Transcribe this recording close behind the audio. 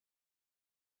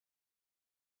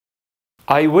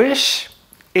I wish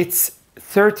it's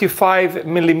 35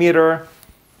 millimeter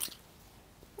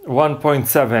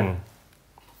 1.7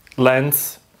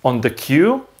 lens on the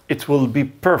Q. It will be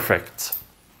perfect.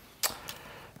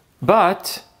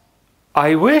 But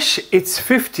I wish it's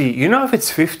 50. You know, if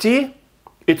it's 50,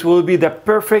 it will be the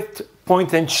perfect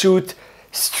point and shoot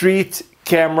street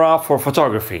camera for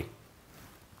photography.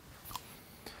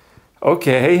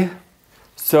 Okay,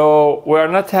 so we're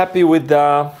not happy with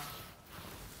the,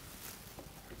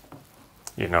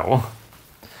 you know,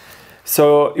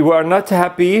 so we are not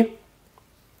happy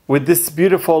with this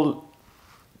beautiful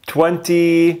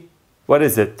 20, what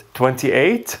is it,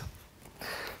 28?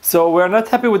 So we're not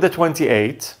happy with the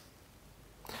 28.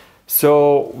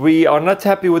 So we are not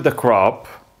happy with the crop,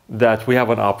 that we have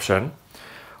an option.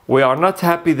 We are not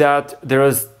happy that there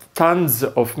is tons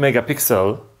of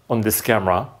megapixel on this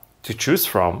camera to choose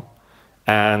from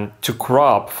and to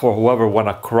crop for whoever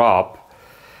wanna crop.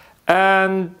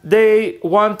 And they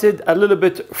wanted a little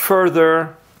bit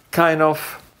further kind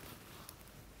of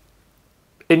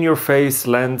in-your-face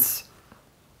lens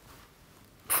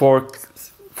for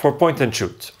point and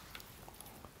shoot.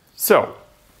 So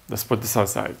let's put this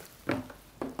aside.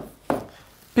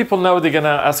 People know they're gonna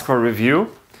ask for a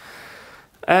review,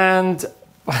 and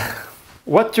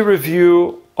what to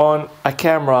review on a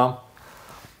camera.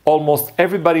 Almost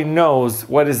everybody knows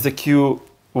what is the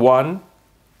Q1,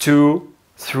 2,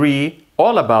 3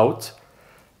 all about.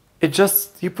 It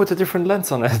just, you put a different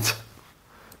lens on it.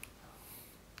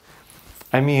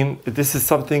 I mean, this is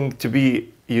something to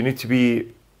be, you need to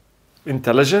be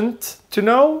intelligent to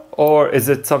know, or is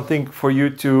it something for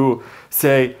you to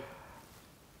say,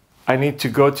 I need to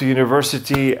go to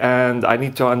university and I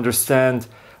need to understand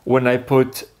when I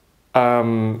put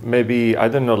maybe, I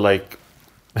don't know, like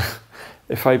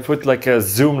if I put like a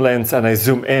zoom lens and I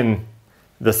zoom in,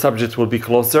 the subject will be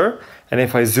closer, and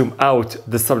if I zoom out,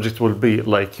 the subject will be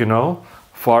like, you know,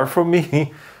 far from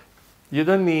me. You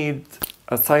don't need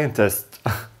a scientist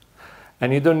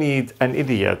and you don't need an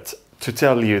idiot to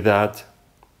tell you that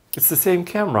it's the same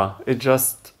camera. It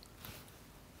just,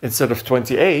 instead of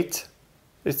 28,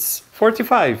 it's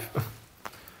 45,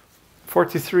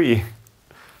 43,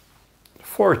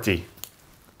 40.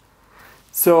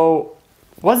 So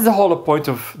what's the whole point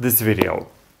of this video?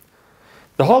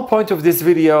 The whole point of this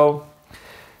video,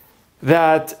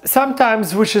 that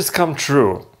sometimes wishes come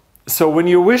true. So when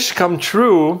your wish come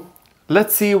true,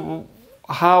 let's see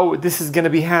how this is going to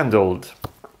be handled.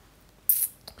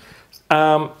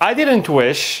 I didn't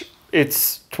wish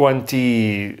it's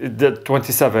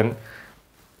 27,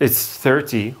 it's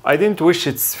 30. I didn't wish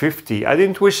it's 50. I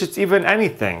didn't wish it's even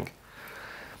anything.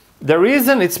 The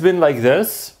reason it's been like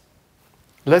this,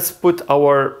 let's put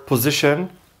our position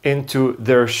into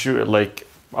their shoe, like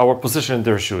our position in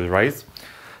their shoes, right?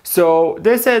 So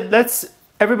they said,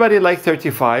 everybody like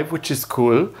 35, which is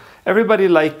cool. Everybody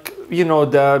like, you know,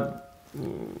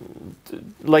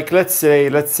 like let's say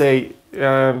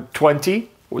 20,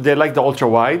 they like the ultra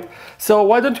wide. So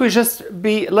why don't we just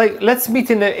be like, let's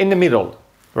meet in the middle,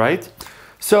 right?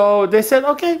 So they said,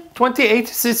 okay,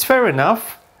 28 is fair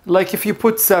enough. Like if you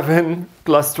put 7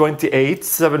 plus 28,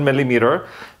 7 millimeter,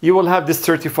 you will have this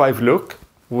 35 look,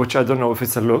 which I don't know if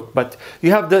it's a look, but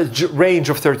you have the range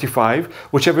of 35,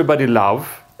 which everybody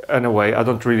love in a way. I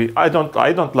don't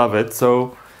love it.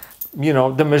 So, you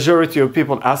know, the majority of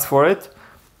people ask for it.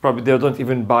 Probably they don't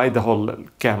even buy the whole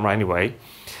camera anyway.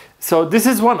 So this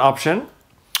is one option.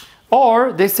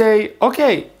 Or they say,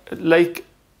 okay, like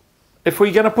if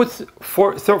we're gonna put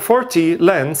 40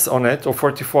 lens on it, or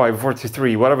 45,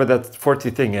 43, whatever that 40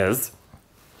 thing is,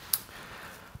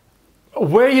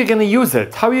 where are you gonna use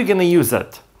it? How are you gonna use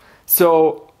it?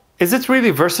 So is it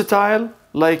really versatile,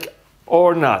 like,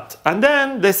 or not? And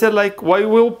then they said, like, why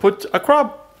we'll put a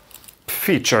crop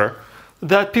feature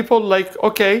that people like,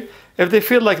 okay, if they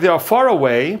feel like they are far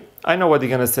away, I know what they're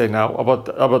gonna say now about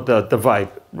the vibe,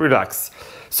 relax.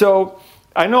 So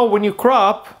I know when you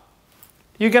crop,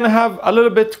 you're gonna have a little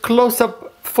bit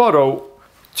close-up photo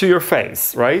to your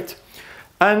face, right?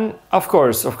 And of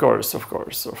course,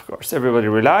 everybody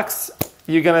relax.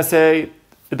 You're gonna say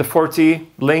the 40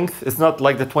 length is not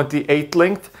like the 28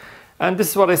 length. And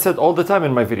this is what I said all the time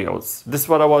in my videos. This is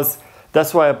what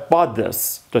that's why I bought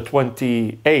this, the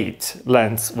 28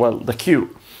 lens, well, the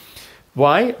Q.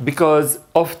 Why? Because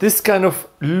of this kind of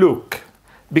look.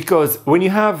 Because when you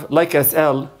have like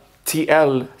SL,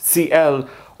 TL, CL,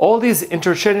 all these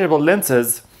interchangeable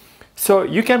lenses, so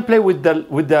you can play with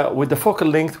the focal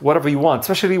length whatever you want,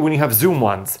 especially when you have zoom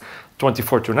ones,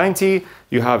 24 to 90,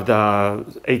 you have the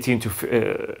 18 to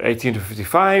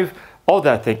 55, all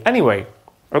that thing. Anyway,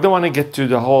 I don't want to get to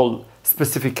the whole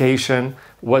specification,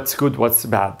 what's good, what's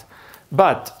bad.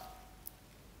 But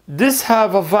this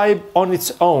have a vibe on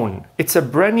its own. It's a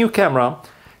brand new camera,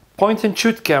 point and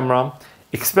shoot camera,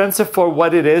 expensive for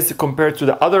what it is compared to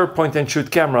the other point and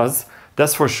shoot cameras.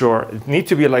 That's for sure. It needs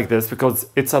to be like this because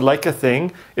it's a Leica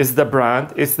thing. It's the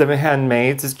brand. It's the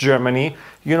handmade. It's Germany.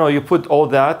 You know, you put all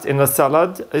that in a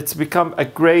salad. It's become a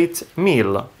great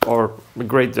meal or a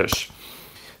great dish.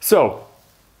 So,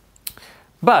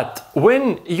 but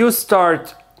when you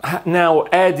start now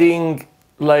adding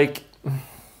like,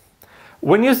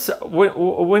 when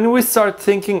we start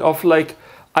thinking of like,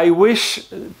 I wish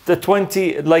the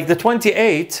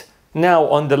 28 now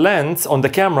on the lens, on the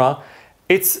camera,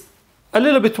 it's a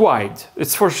little bit wide,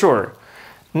 it's for sure.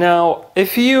 Now,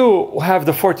 if you have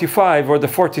the 45 or the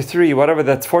 43, whatever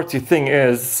that 40 thing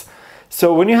is,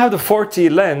 so when you have the 40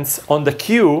 lens on the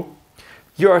Q,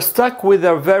 you are stuck with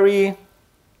a very,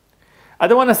 I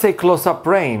don't want to say close-up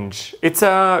range. It's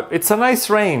a nice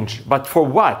range, but for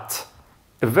what?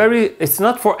 It's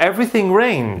not for everything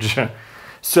range.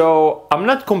 So I'm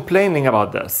not complaining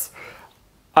about this.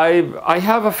 I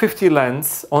have a 50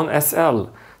 lens on SL.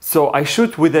 So I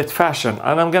shoot with that fashion,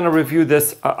 and I'm gonna review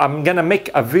this. I'm gonna make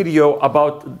a video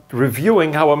about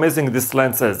reviewing how amazing this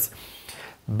lens is.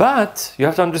 But you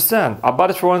have to understand, I bought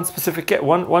it for one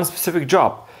specific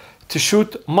job, to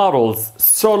shoot models,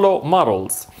 solo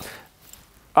models.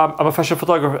 I'm a fashion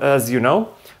photographer, as you know.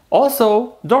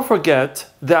 Also, don't forget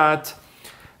that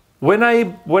when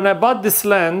I bought this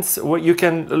lens, you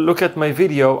can look at my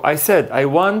video, I said I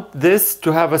want this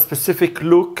to have a specific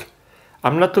look.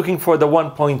 I'm not looking for the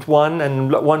 1.1 and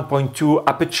 1.2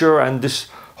 aperture and this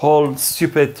whole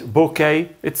stupid bokeh.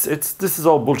 This is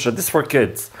all bullshit. This is for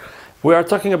kids. We are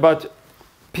talking about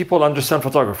people understand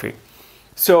photography.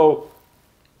 So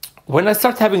when I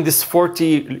start having this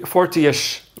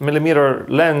 40-ish millimeter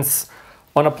lens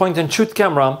on a point and shoot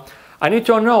camera, I need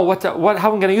to know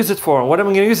how I'm going to use it for, what am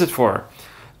I going to use it for.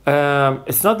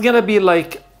 It's not going to be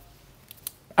like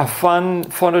a fun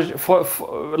photo,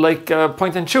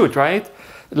 point and shoot, right?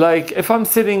 Like if I'm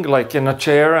sitting like in a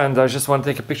chair and I just want to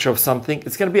take a picture of something,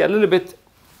 it's going to be a little bit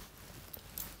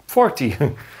 40.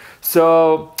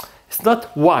 So it's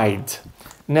not wide.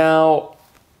 Now,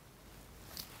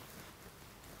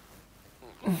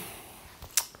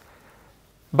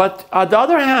 but on the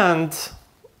other hand,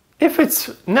 if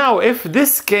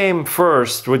this came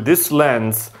first with this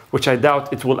lens, which I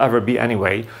doubt it will ever be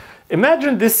anyway,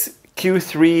 imagine this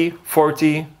Q3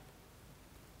 40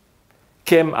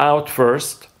 came out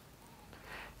first.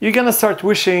 You're gonna start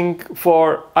wishing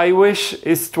for, I wish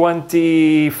it's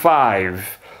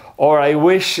 25, or I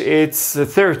wish it's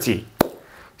 30.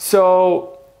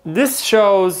 So this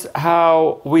shows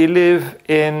how we live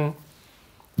in,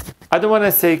 I don't want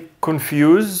to say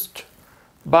confused,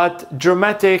 but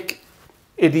dramatic,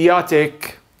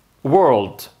 idiotic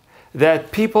world.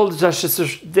 That people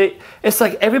it's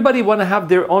like everybody want to have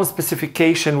their own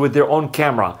specification with their own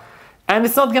camera, and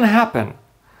it's not gonna happen.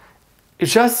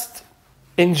 Just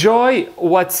enjoy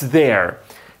what's there.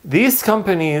 These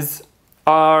companies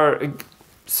are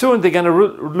soon they're gonna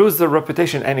lose their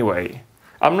reputation anyway.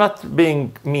 I'm not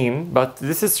being mean, but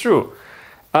this is true.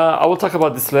 I will talk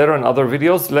about this later in other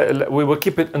videos. We will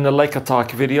keep it in the Leica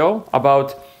Talk video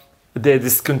about they're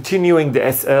discontinuing the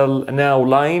SL now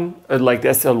line, like the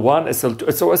SL1,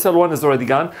 SL2. So SL1 is already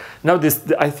gone. Now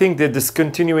I think they're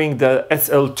discontinuing the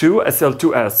SL2,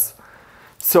 SL2S.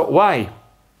 So why?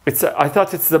 I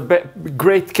thought it's the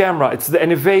great camera. It's the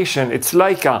innovation. It's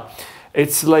Leica.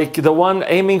 It's like the one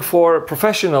aiming for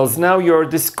professionals. Now you're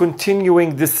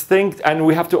discontinuing this thing, and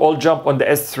we have to all jump on the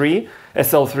S3,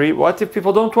 SL3. What if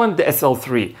people don't want the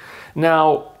SL3?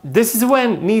 Now, this is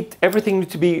when everything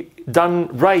needs to be done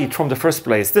right from the first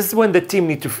place. This is when the team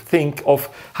need to think of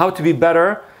how to be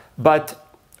better, but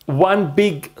one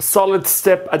big solid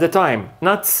step at a time.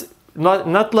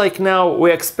 Not like now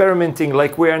we're experimenting,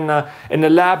 like we're in a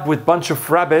lab with a bunch of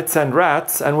rabbits and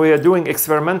rats, and we are doing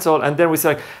experimental, and then we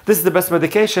say, this is the best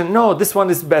medication. No, this one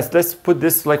is best. Let's put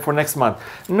this like for next month.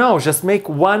 No, just make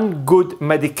one good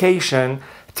medication.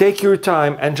 Take your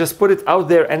time and just put it out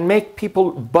there and make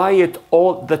people buy it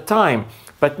all the time.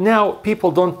 But now people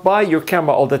don't buy your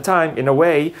camera all the time in a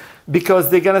way because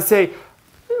they're gonna say,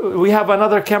 we have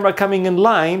another camera coming in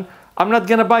line. I'm not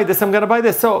gonna buy this. I'm gonna buy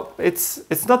this. So it's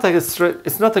not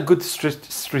a good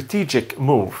strategic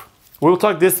move. We'll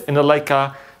talk this in a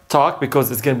Leica Talk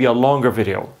because it's gonna be a longer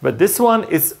video. But this one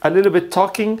is a little bit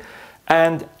talking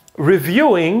and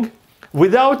reviewing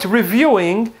without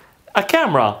reviewing a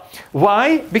camera.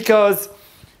 Why? Because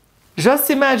just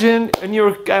imagine in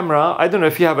your camera, I don't know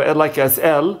if you have a Leica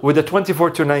SL with a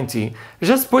 24-90,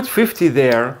 just put 50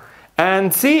 there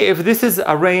and see if this is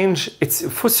a range it's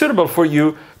suitable for you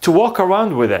to walk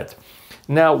around with it.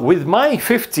 Now with my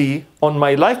 50 on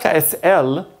my Leica SL,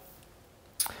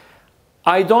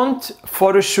 I don't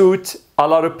photo shoot a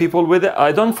lot of people with it.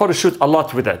 I don't photo shoot a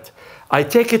lot with it. I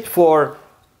take it for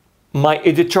my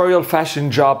editorial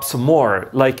fashion jobs more.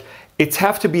 Like it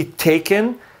have to be taken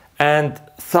and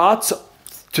thoughts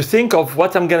to think of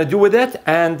what I'm gonna do with it,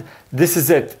 and this is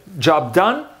it. Job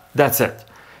done, that's it.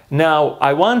 Now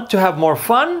I want to have more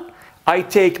fun. I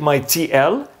take my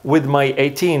TL with my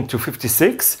 18 to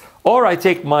 56, or I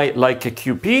take my Leica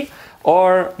QP,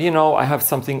 or you know, I have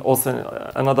something also,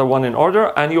 another one in order,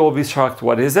 and you will be shocked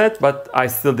what is it, but I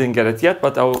still didn't get it yet,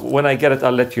 but when I get it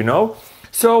I'll let you know.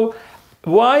 So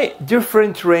why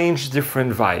different range,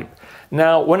 different vibe?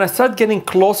 Now when I start getting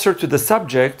closer to the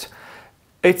subject,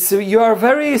 you are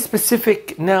very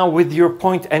specific now with your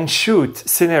point and shoot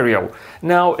scenario.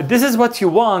 Now this is what you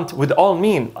want. With all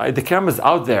mean, the camera's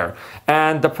out there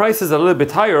and the price is a little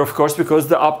bit higher, of course, because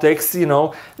the optics, you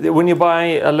know, when you buy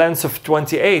a lens of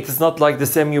 28, it's not like the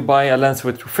same you buy a lens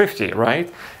with 50,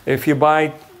 right? If you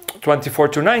buy 24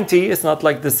 to 90, it's not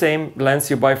like the same lens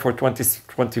you buy for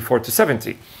 24 to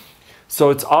 70.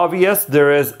 So it's obvious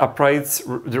there is a price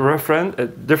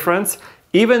difference,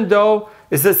 even though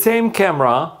it's the same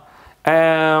camera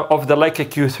of the Leica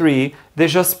Q3, they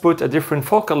just put a different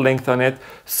focal length on it,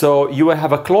 so you will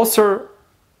have a closer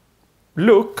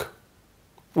look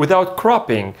without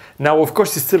cropping. Now, of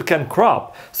course, you still can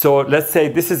crop. So let's say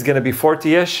this is gonna be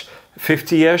 40-ish,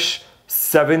 50-ish,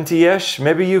 70-ish,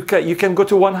 maybe you can go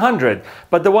to 100,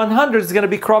 but the 100 is gonna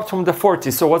be cropped from the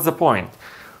 40, so what's the point?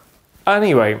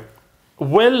 Anyway,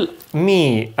 will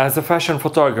me, as a fashion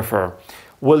photographer,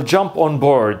 will jump on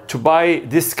board to buy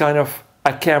this kind of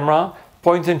a camera,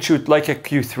 point and shoot like a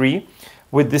Q3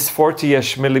 with this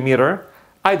 40-ish millimeter?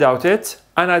 I doubt it,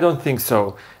 and I don't think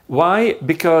so. Why?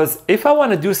 Because if I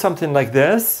want to do something like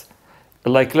this,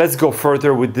 like let's go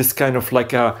further with this kind of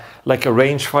like a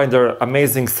rangefinder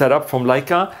amazing setup from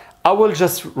Leica, I will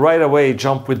just right away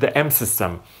jump with the M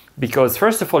system, because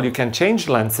first of all, you can change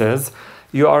lenses.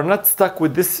 You are not stuck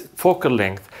with this focal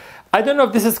length. I don't know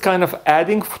if this is kind of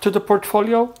adding to the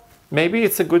portfolio. Maybe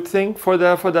it's a good thing for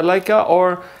the Leica,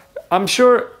 or I'm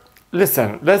sure.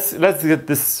 Listen, let's get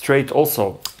this straight.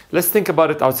 Also, let's think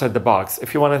about it outside the box.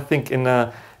 If you want to think in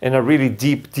a really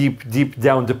deep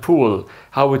down the pool,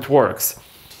 how it works.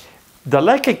 The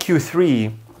Leica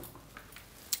Q3.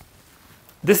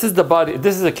 This is the body.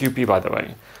 This is a QP, by the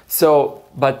way. So,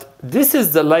 but this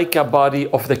is the Leica body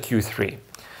of the Q3.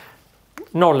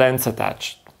 No lens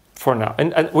attached for now,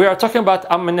 and we are talking about,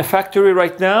 I'm in a factory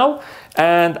right now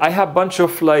and I have a bunch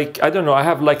of like, I don't know, I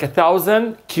have like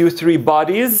 1,000 Q3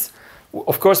 bodies.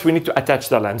 Of course we need to attach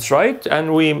the lens, right?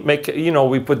 And we make, you know,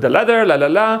 we put the leather,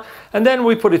 and then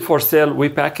we put it for sale. We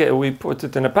pack it, we put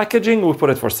it in a packaging, we put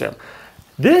it for sale.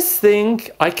 This thing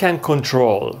I can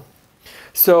control.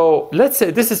 So let's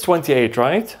say this is 28,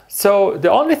 right? So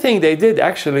the only thing they did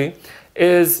actually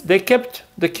is they kept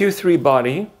the Q3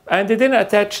 body and they didn't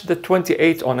attach the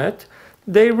 28 on it.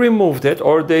 They removed it,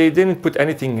 or they didn't put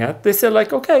anything yet. They said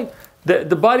like, okay,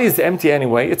 the body is empty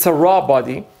anyway. It's a raw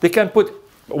body. They can put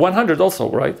 100 also,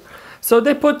 right? So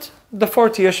they put the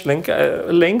 40-ish length,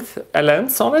 a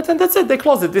lens on it, and that's it. They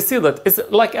close it, they seal it. It's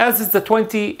like as is the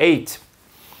 28.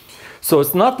 So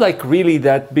it's not like really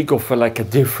that big of like a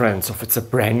difference if it's a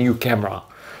brand new camera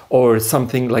or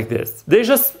something like this. They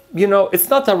just, you know, it's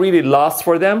not a really loss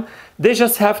for them. They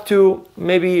just have to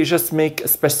maybe just make a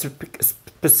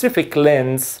specific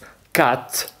lens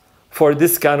cut for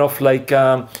this kind of like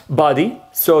body.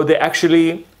 So they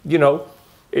actually, you know,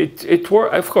 it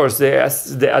works. Of course, they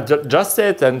adjust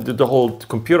it and do the whole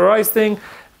computerized thing,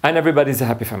 and everybody's a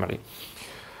happy family.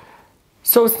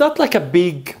 So it's not like a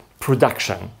big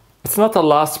production. It's not a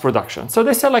last production. So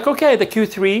they said like, okay, the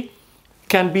Q3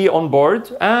 can be on board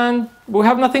and we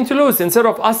have nothing to lose. Instead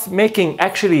of us making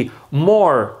actually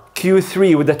more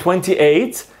Q3 with the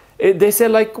 28, they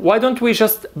said like, why don't we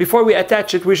just, before we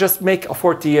attach it, we just make a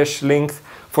 40-ish length,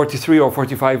 43 or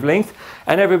 45 length,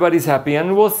 and everybody's happy,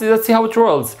 and we'll see, let's see how it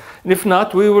rolls. And if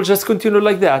not, we will just continue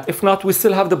like that. If not, we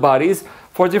still have the bodies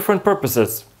for different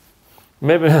purposes.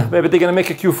 Maybe they're gonna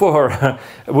make a Q4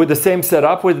 with the same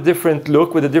setup, with a different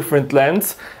look, with a different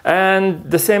lens, and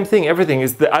the same thing. Everything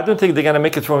is. I don't think they're gonna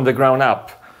make it from the ground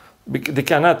up. They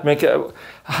cannot make it.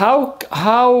 How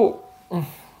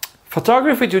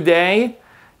photography today,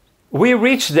 we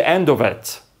reached the end of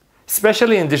it,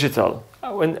 especially in digital.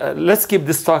 Let's keep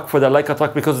this talk for the Leica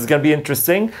talk because it's gonna be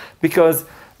interesting. Because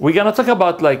we're gonna talk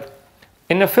about like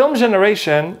in the film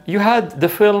generation, you had the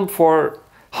film for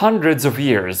hundreds of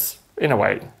years. In a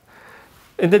way,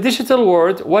 in the digital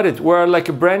world, we're like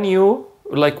a brand new,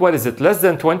 like what is it, less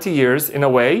than 20 years in a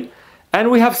way,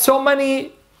 and we have so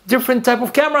many different type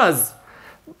of cameras.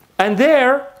 And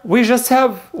there, we just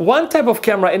have one type of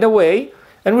camera in a way,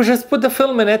 and we just put the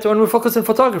film in it when we focus on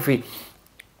photography.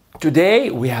 Today,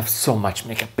 we have so much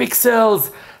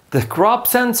megapixels, the crop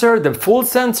sensor, the full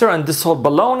sensor, and this whole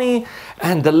baloney,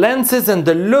 and the lenses and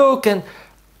the look. And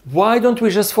why don't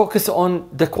we just focus on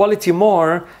the quality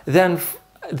more than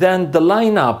the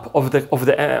lineup of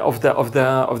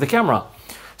the camera?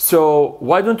 So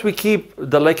why don't we keep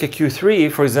the Leica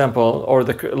Q3, for example, or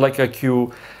the Leica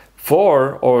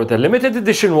Q4, or the limited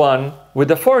edition one with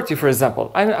the 40, for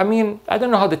example? I mean, I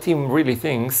don't know how the team really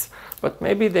thinks, but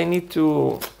maybe they need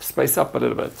to spice up a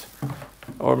little bit,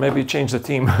 or maybe change the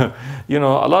team. You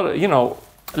know, a lot of, you know,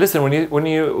 listen, when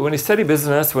you study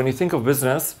business, when you think of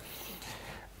business,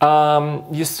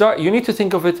 you need to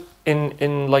think of it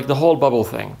in like the whole bubble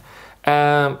thing.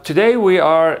 Today we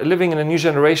are living in a new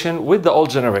generation with the old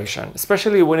generation,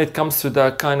 especially when it comes to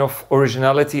the kind of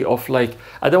originality of, like,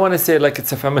 I don't want to say like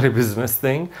it's a family business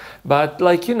thing, but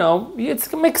like, you know,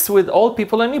 it's mixed with old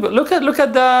people and new. But look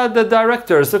at the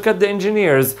directors, look at the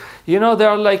engineers, you know, they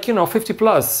are like, you know, 50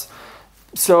 plus.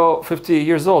 So 50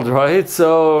 years old, right?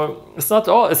 So it's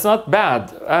not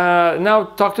bad. Now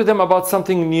talk to them about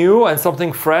something new and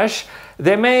something fresh.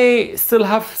 They may still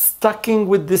have stucking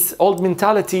with this old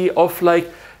mentality of like,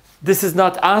 this is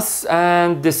not us,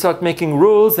 and they start making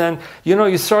rules, and you know,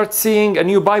 you start seeing a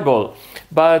new Bible.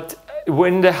 But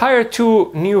when they hire two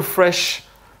new fresh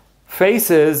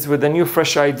faces with the new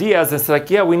fresh ideas, it's like,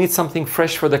 yeah, we need something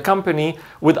fresh for the company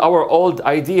with our old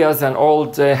ideas and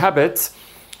old habits.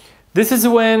 This is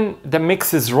when the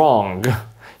mix is wrong.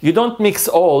 You don't mix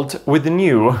old with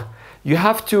new. You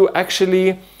have to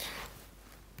actually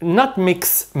not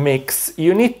mix.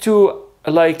 You need to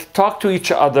like talk to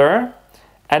each other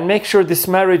and make sure this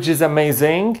marriage is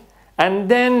amazing, and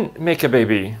then make a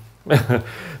baby.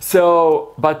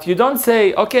 So, but you don't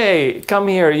say, okay, come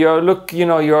here, you're like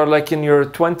in your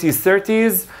 20s,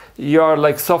 30s, you're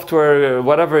like software,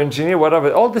 whatever, engineer,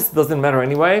 whatever. All this doesn't matter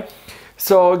anyway.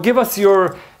 So give us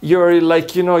your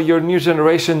like, you know, your new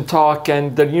generation talk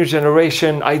and the new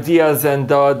generation ideas and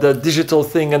the digital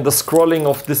thing and the scrolling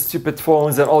of the stupid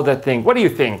phones and all that thing. What do you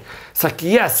think? It's like,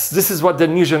 yes, this is what the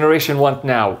new generation want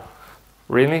now.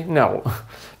 Really? No.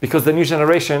 Because the new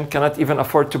generation cannot even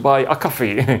afford to buy a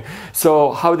coffee.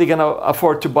 So how are they gonna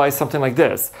afford to buy something like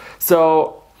this?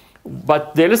 So,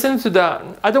 but they listen to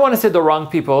I don't want to say the wrong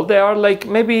people. They are like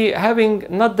maybe having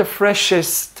not the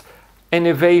freshest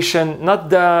innovation, not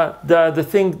the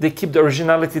thing. They keep the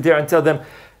originality there and tell them,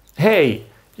 hey,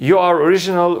 you are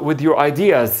original with your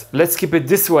ideas. Let's keep it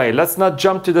this way. Let's not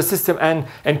jump to the system and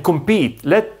compete.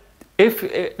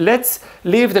 Let's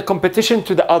leave the competition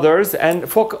to the others and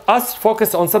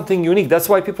focus on something unique. That's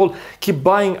why people keep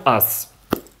buying us.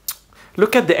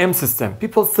 Look at the M system.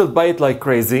 People still buy it like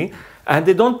crazy, and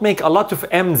they don't make a lot of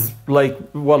M's like,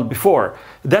 well, before.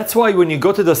 That's why when you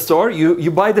go to the store, you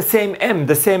buy the same M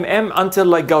until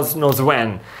like God knows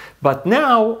when. But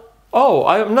now, oh,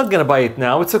 I'm not gonna buy it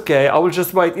now. It's okay. I will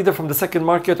just buy it either from the second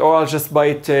market, or I'll just buy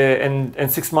it in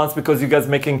 6 months because you guys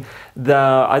making the,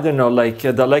 I don't know, like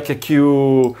the Leica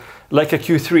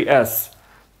Q3S.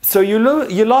 So you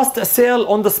lost a sale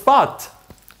on the spot.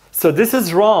 So this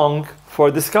is wrong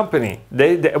for this company.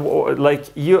 They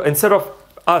like, you, instead of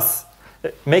us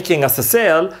making us a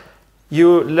sale,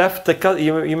 you left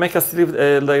you make us leave.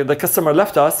 The customer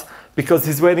left us because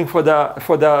he's waiting for the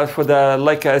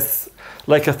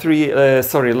Leica 3,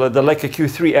 sorry, the Leica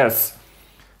Q3S.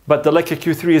 But the Leica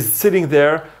Q3 is sitting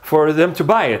there for them to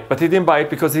buy it, but he didn't buy it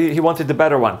because he wanted the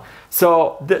better one.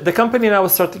 So the company now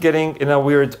started getting in a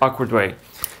weird, awkward way.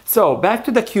 So back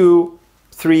to the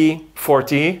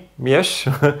Q340, yes.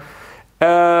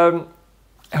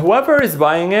 Whoever is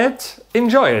buying it,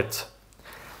 enjoy it.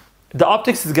 The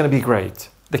optics is going to be great.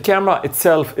 The camera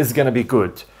itself is going to be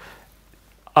good.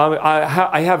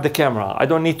 I have the camera. I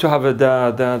don't need to have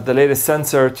the latest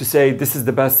sensor to say this is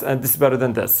the best and this is better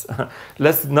than this.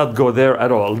 Let's not go there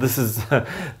at all. This is,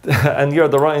 and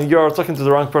you're talking to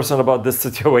the wrong person about this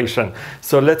situation.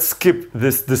 So let's skip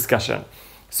this discussion.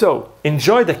 So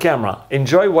enjoy the camera.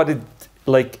 Enjoy what it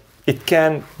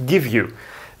can give you.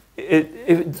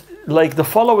 Like the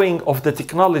following of the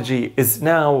technology is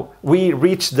now, we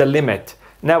reach the limit.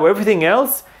 Now everything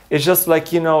else is just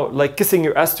like, you know, like kissing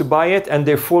your ass to buy it, and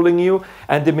they're fooling you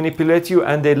and they manipulate you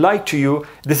and they lie to you.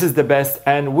 This is the best,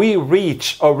 and we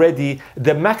reach already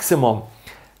the maximum.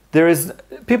 There is,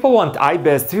 people want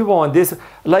IBIS, people want this.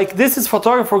 Like, this is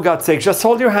photography, for God's sake. Just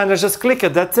hold your hand and just click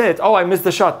it, that's it. Oh, I missed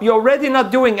the shot. You're already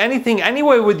not doing anything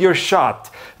anyway with your shot.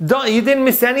 You didn't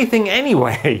miss anything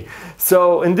anyway.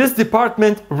 So in this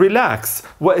department, relax.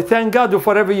 Well, thank God for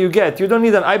whatever you get. You don't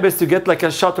need an IBIS to get like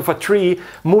a shot of a tree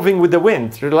moving with the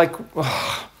wind. You're like,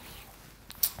 ugh.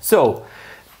 So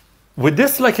with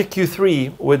this Leica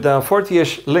Q3 with a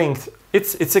 40-ish length,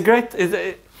 it's a great,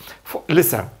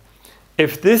 listen.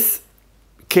 If this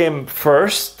came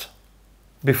first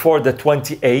before the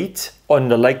 28 on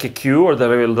the Leica Q or the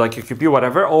Leica QP,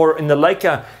 whatever, or in the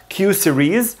Leica Q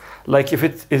series, like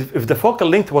if the focal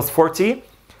length was 40,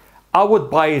 I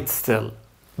would buy it still.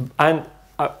 And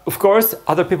of course,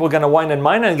 other people are gonna whine and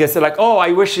mine and say like, oh,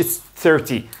 I wish it's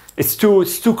 30. It's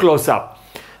too close up.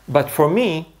 But for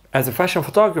me, as a fashion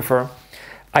photographer,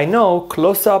 I know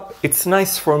close up, it's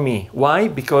nice for me. Why?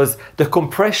 Because the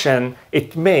compression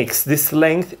it makes, this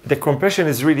length, the compression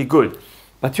is really good.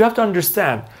 But you have to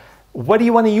understand, what do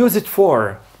you want to use it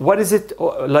for? What is it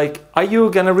like? Are you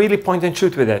gonna really point and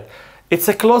shoot with it? It's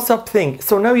a close up thing.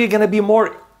 So now you're gonna be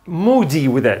more moody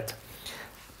with it.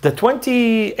 The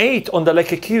 28 on the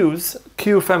Leica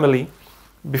Q family,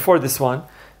 before this one,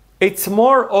 it's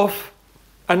more of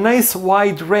a nice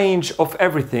wide range of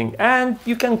everything, and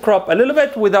you can crop a little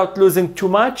bit without losing too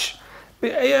much.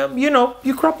 You know,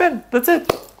 you crop in, that's it.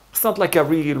 It's not like a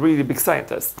really big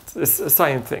scientist, it's a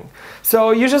science thing.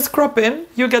 So you just crop in,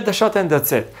 you get the shot and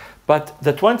that's it. But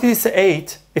the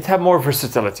 28, it have more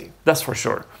versatility, that's for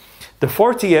sure. The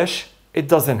 40-ish, it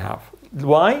doesn't have.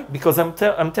 Why? Because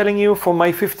I'm telling you, for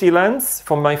my 50 lens,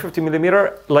 from my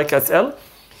 50mm Leica SL,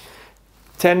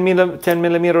 10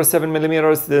 millimeters, 7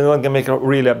 millimeters, they're not gonna make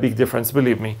really a big difference,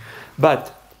 believe me.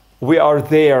 But we are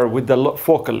there with the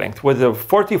focal length. With the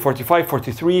 40, 45,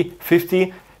 43,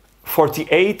 50,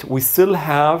 48, we still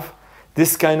have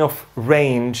this kind of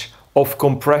range of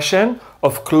compression,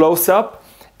 of close-up.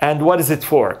 And what is it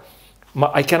for?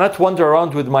 I cannot wander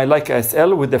around with my Leica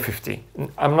SL with the 50.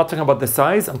 I'm not talking about the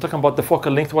size, I'm talking about the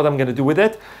focal length, what I'm gonna do with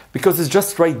it, because it's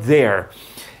just right there.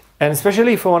 And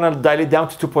especially if I want to dial it down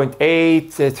to 2.8,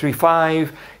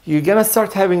 3.5, you're going to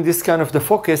start having this kind of the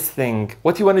focus thing.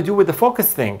 What do you want to do with the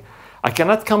focus thing? I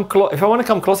cannot come close. If I want to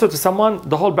come closer to someone,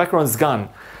 the whole background is gone.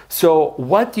 So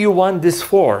what do you want this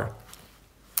for?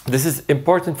 This is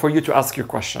important for you to ask your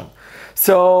question.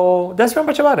 So that's very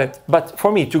much about it. But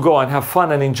for me to go and have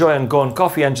fun and enjoy and go on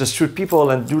coffee and just shoot people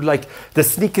and do like the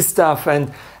sneaky stuff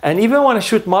and even want to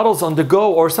shoot models on the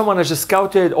go, or someone has just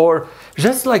scouted, or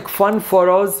just like fun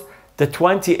photos, the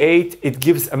 28, it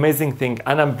gives amazing thing.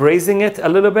 And I'm praising it a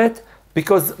little bit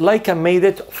because Leica made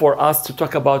it for us to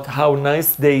talk about how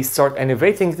nice they start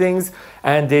innovating things,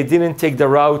 and they didn't take the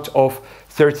route of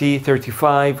 30,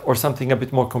 35 or something a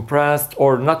bit more compressed,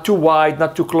 or not too wide,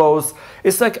 not too close.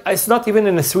 It's like, it's not even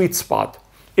in a sweet spot.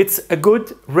 It's a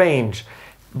good range.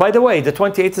 By the way, the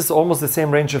 28 is almost the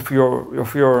same range of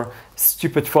your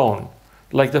stupid phone.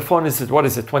 Like the phone is, what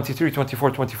is it, 23,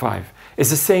 24, 25.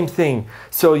 It's the same thing.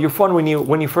 So your phone,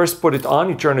 when you first put it on,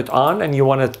 you turn it on and you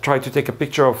want to try to take a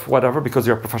picture of whatever because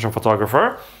you're a professional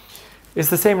photographer, it's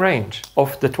the same range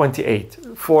of the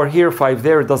 28. 4 here, 5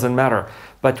 there, it doesn't matter.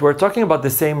 But we're talking about the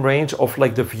same range of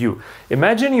like the view.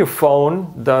 Imagine your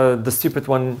phone, the stupid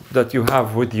one that you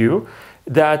have with you,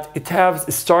 that it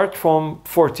start from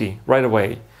 40 right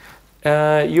away.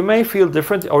 You may feel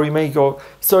different, or you may go,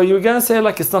 so you're gonna say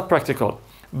like it's not practical.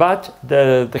 But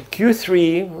the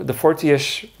Q3, the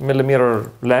 40-ish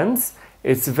millimeter lens,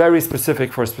 it's very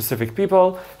specific for specific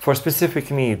people, for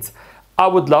specific needs. I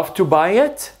would love to buy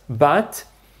it, but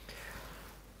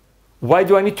why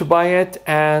do I need to buy it?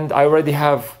 And I already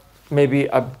have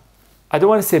maybe I don't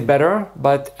want to say better,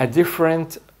 but a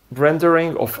different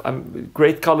rendering of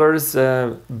great colors,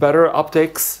 better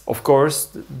optics, of course.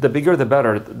 The bigger the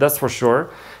better, that's for sure.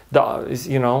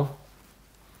 You know,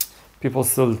 people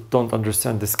still don't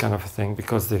understand this kind of thing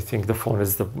because they think the phone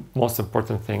is the most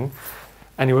important thing.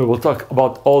 Anyway, we'll talk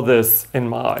about all this in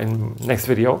next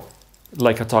video,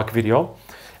 like a talk video.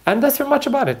 And that's very much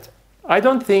about it. I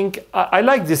don't think, I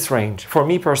like this range for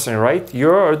me personally, right?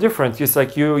 You're different. It's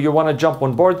like you want to jump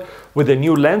on board with a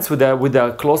new lens, with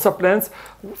a close-up lens.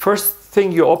 First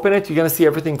thing you open it, you're going to see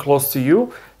everything close to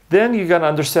you. Then you're going to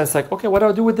understand, it's like, okay, what do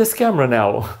I do with this camera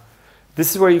now?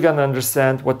 This is where you're going to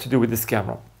understand what to do with this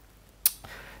camera.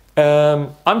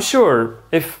 I'm sure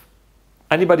if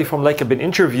anybody from Leica been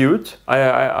interviewed,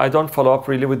 I don't follow up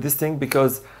really with this thing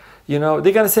because, you know,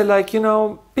 they're gonna say like, you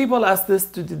know, people ask this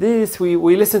to do this,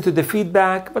 we listen to the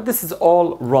feedback, but this is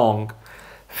all wrong.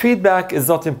 Feedback is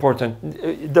not important.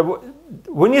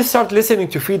 When you start listening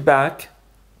to feedback,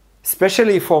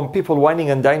 especially from people whining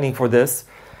and dining for this,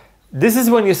 this is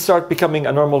when you start becoming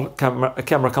a normal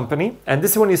camera company, and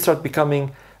this is when you start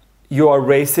becoming, you are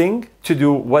racing to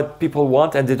do what people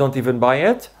want and they don't even buy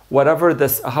it, whatever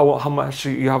this, how much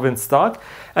you have in stock.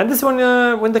 And this is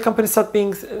when the company start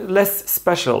being less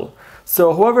special.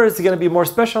 So whoever is going to be more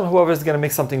special, whoever is going to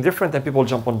make something different, and people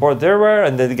jump on board there,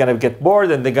 and they're going to get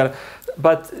bored, and they're going to,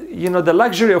 but you know, the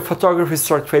luxury of photography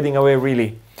start fading away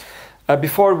really.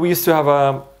 Before we used to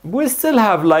have we still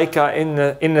have Leica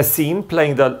in the scene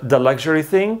playing the luxury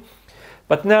thing,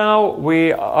 but now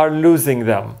we are losing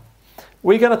them.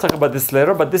 We're going to talk about this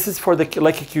later, but this is for the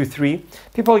Leica Q3.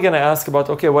 People are going to ask about,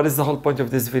 okay, what is the whole point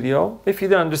of this video? If you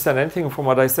don't understand anything from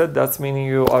what I said, that's meaning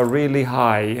you are really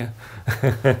high.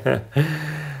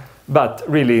 But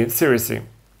really, seriously,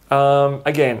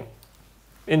 again,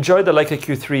 enjoy the Leica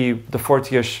Q3, the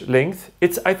 40-ish length.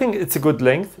 I think it's a good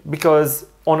length because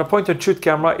on a point-and-shoot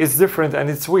camera, it's different and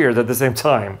it's weird at the same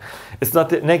time. It's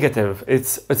not negative.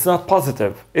 It's not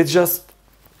positive. It's just,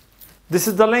 this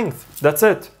is the length. That's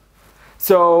it.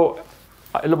 So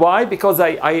why? Because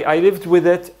I lived with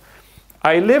it.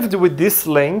 I lived with this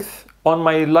length on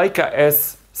my Leica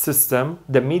S system,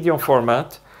 the medium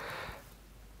format,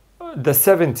 the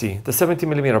 70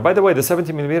 millimeter. By the way, the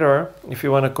 70 millimeter, if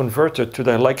you want to convert it to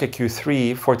the Leica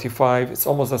Q3 45, it's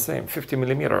almost the same, 50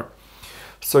 millimeter.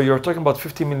 So you're talking about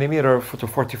 50 millimeter to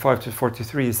 45 to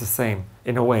 43 is the same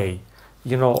in a way.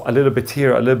 You know, a little bit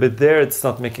here, a little bit there, it's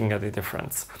not making any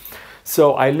difference.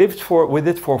 So I lived with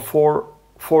it for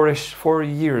 4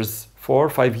 years, 4 or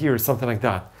 5 years, something like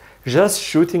that. Just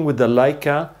shooting with the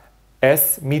Leica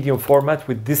S medium format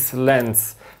with this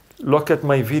lens. Look at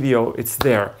my video, it's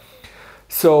there.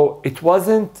 So it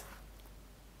wasn't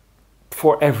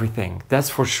for everything, that's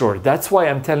for sure. That's why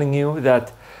I'm telling you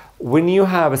that when you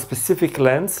have a specific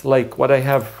lens, like what I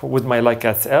have with my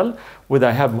Leica SL, with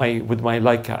my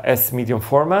Leica S medium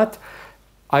format,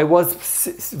 I was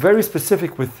very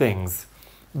specific with things.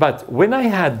 But when I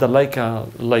had the Leica,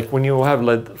 like when you have,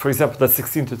 like, for example, the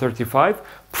 16 to 35,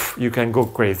 you can go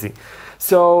crazy.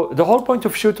 So the whole point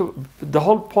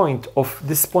of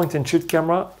this point-and-shoot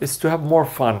camera is to have more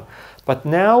fun. But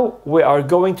now we are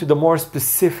going to the more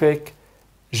specific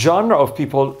genre of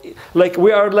people. Like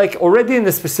we are like already in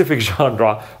a specific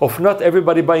genre of not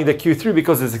everybody buying the Q3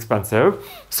 because it's expensive.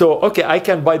 So okay, I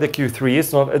can buy the Q3.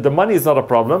 It's not, the money is not a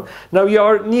problem. Now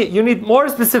you need more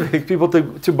specific people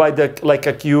to buy the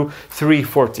Leica Q3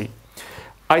 40.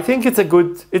 I think it's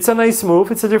a nice move.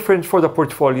 It's a different for the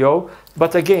portfolio.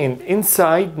 But again,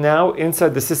 inside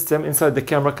the system, inside the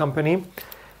camera company,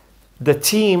 the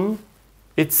team,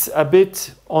 it's a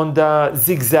bit on the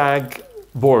zigzag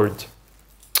board.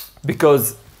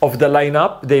 Because of the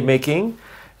lineup they're making,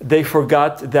 they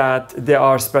forgot that they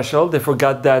are special. They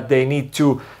forgot that they need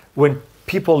to, when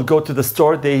people go to the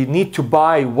store, they need to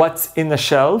buy what's in the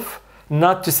shelf,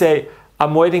 not to say,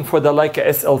 I'm waiting for the Leica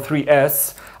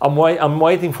SL3S, I'm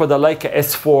waiting for the Leica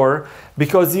S4,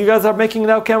 because you guys are making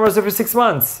now cameras every 6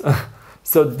 months.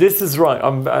 So this is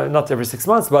wrong. Not every 6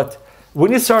 months, but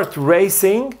when you start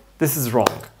racing, this is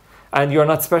wrong. And you're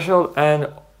not special, and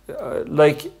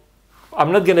like,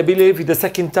 I'm not going to believe you the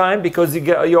second time because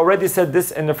you already said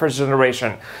this in the first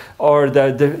generation or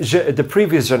the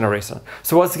previous generation.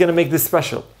 So what's going to make this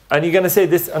special? And you're going to say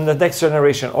this on the next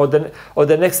generation or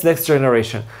the next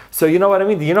generation. So you know what I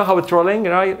mean? You know how it's rolling,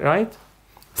 right?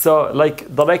 So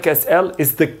like the Leica SL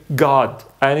is the god,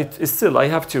 and it is still, I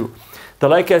have to. The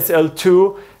Leica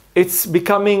SL2, it's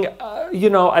becoming, you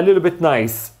know, a little bit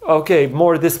nice. Okay,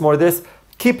 more this.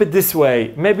 Keep it this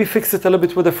way, maybe fix it a little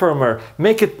bit with the firmware,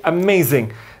 make it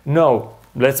amazing. No,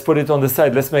 let's put it on the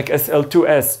side, let's make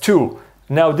SL2S2.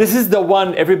 Now this is the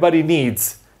one everybody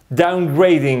needs,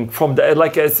 downgrading from the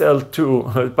Leica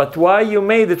SL2, but why you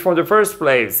made it from the first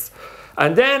place?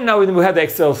 And then now we have the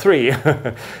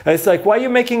XL3. It's like, why are you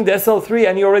making the SL3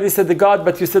 and you already said the god,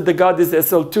 but you said the god is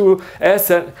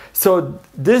SL2S. So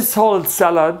this whole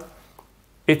salad,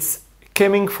 it's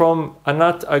coming from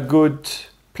not a good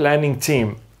planning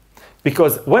team,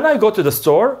 because when I go to the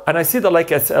store and I see the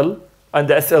Leica SL and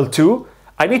the SL2,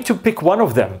 I need to pick one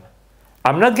of them.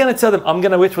 I'm not gonna tell them I'm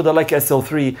gonna wait for the Leica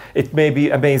SL3. It may be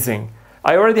amazing.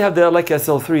 I already have the Leica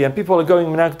SL3, and people are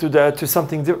going now to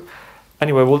something different.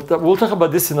 Anyway, we'll talk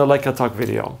about this in the Leica Talk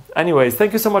video. Anyways,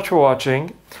 thank you so much for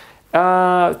watching.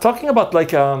 Talking about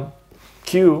Leica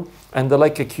Q and the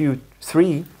Leica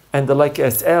Q3 and the Leica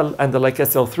SL and the Leica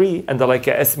SL3 and the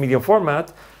Leica S medium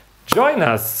format. Join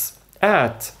us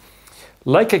at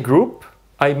Leica Group.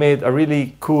 I made a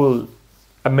really cool,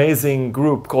 amazing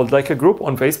group called Leica Group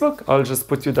on Facebook. I'll just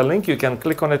put you the link. You can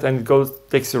click on it and it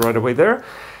takes you right away there.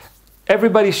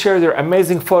 Everybody share their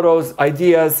amazing photos,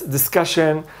 ideas,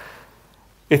 discussion.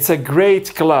 It's a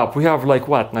great club. We have like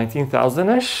what,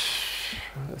 19,000-ish?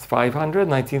 500,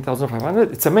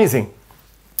 19,500. It's amazing.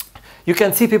 You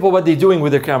can see people what they're doing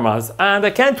with their cameras. And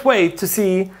I can't wait to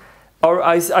see, or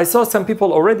I saw some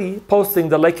people already posting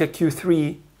the Leica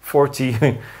Q3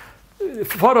 40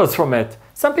 photos from it.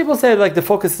 Some people say like the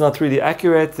focus is not really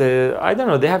accurate. I don't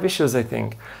know, they have issues, I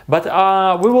think. But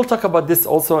we will talk about this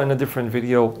also in a different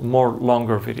video, more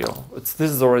longer video. This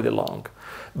is already long.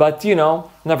 But you know,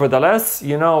 nevertheless,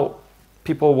 you know,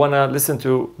 people want to listen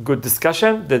to good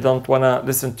discussion. They don't want to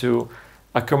listen to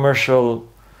a commercial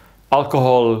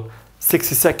alcohol,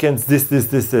 60 seconds,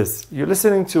 this. You're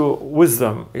listening to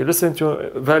wisdom. You're listening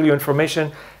to value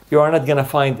information you are not going to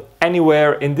find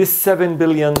anywhere in this 7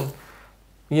 billion,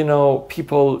 you know,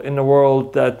 people in the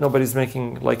world, that nobody's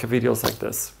making like videos like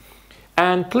this.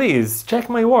 And please check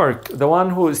my work. The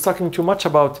one who is talking too much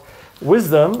about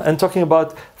wisdom and talking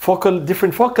about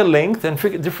different focal length and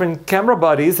different camera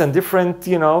bodies and different,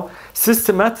 you know,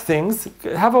 systematic things.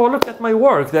 Have a look at my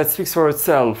work that speaks for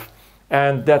itself,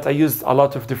 and that I used a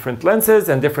lot of different lenses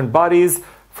and different bodies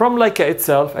from Leica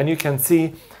itself, and you can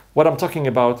see what I'm talking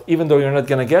about, even though you're not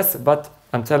gonna guess. But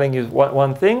I'm telling you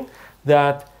one thing,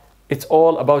 that it's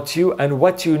all about you and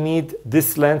what you need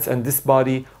this lens and this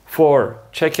body for.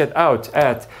 Check it out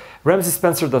at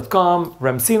ramseyspencer.com,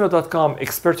 ramsino.com,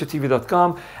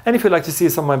 expertotv.com. And if you'd like to see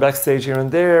some of my backstage here and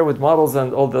there with models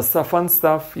and all the stuff, fun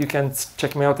stuff, you can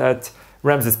check me out at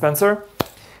Ramsey Spencer.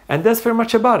 And that's very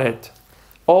much about it.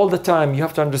 All the time, you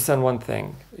have to understand one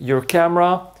thing. Your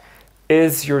camera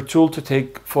is your tool to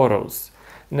take photos.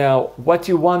 Now, what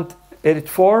you want it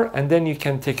for, and then you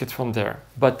can take it from there.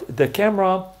 But the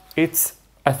camera, it's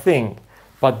a thing.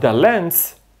 But the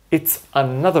lens, it's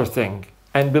another thing.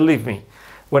 And believe me,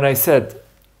 when I said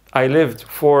I lived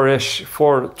 4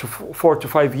 to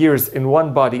 5 years in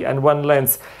one body and one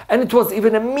lens, and it was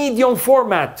even a medium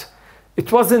format.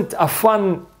 It wasn't a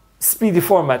fun, speedy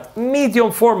format.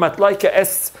 Medium format, like a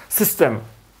S system.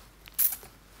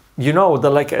 You know, the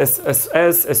Leica SS,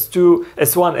 S2,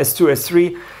 S1, S2,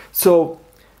 S3. So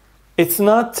it's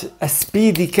not a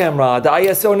speedy camera. The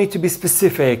ISO need to be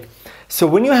specific. So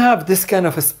when you have this kind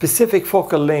of a specific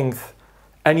focal length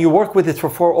and you work with it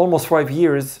for almost 5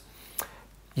 years,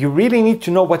 you really need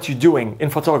to know what you're doing in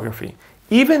photography.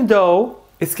 Even though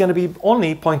it's going to be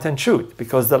only point and shoot,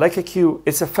 because the Leica Q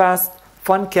is a fast,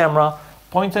 fun camera,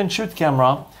 point and shoot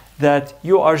camera, that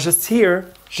you are just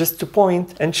here just to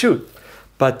point and shoot.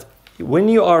 But when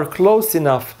you are close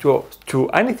enough to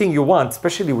anything you want,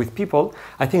 especially with people,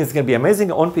 I think it's going to be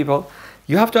amazing on people.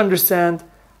 You have to understand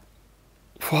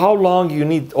for how long you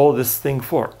need all this thing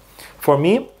for. For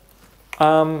me,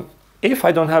 if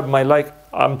I don't have my Leica,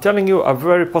 I'm telling you a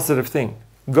very positive thing.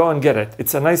 Go and get it.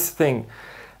 It's a nice thing.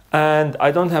 And I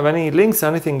don't have any links,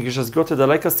 anything. You just go to the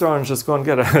Leica store and just go and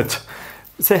get it.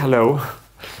 Say hello.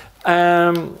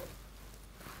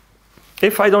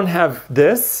 If I don't have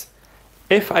this,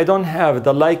 if I don't have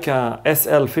the Leica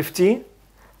SL50,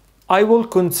 I will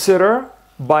consider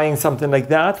buying something like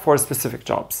that for specific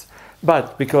jobs.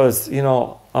 But because, you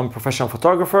know, I'm a professional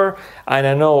photographer and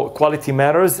I know quality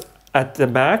matters at the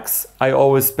max, I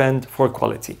always spend for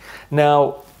quality.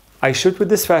 Now, I shoot with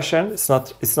this fashion. It's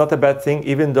not a bad thing,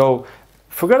 even though,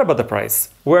 forget about the price.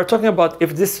 We're talking about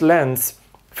if this lens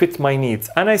fits my needs.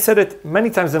 And I said it many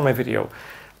times in my video.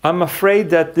 I'm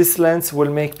afraid that this lens will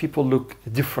make people look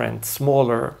different,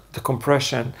 smaller, the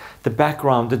compression, the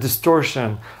background, the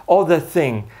distortion, all that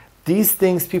thing. These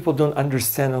things people don't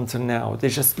understand until now. They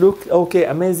just look, okay,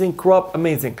 amazing, crop,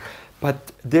 amazing.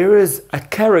 But there is a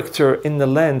character in the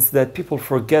lens that people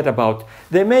forget about.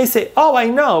 They may say, oh, I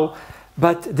know,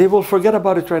 but they will forget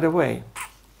about it right away.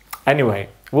 Anyway,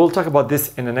 we'll talk about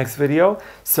this in the next video.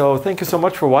 So thank you so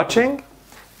much for watching.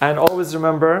 And always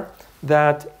remember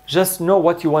that just know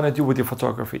what you want to do with your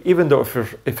photography, even though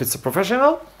if it's a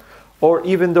professional or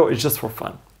even though it's just for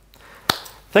fun.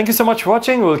 Thank you so much for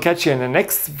watching. We'll catch you in the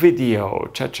next video.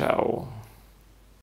 Ciao, ciao.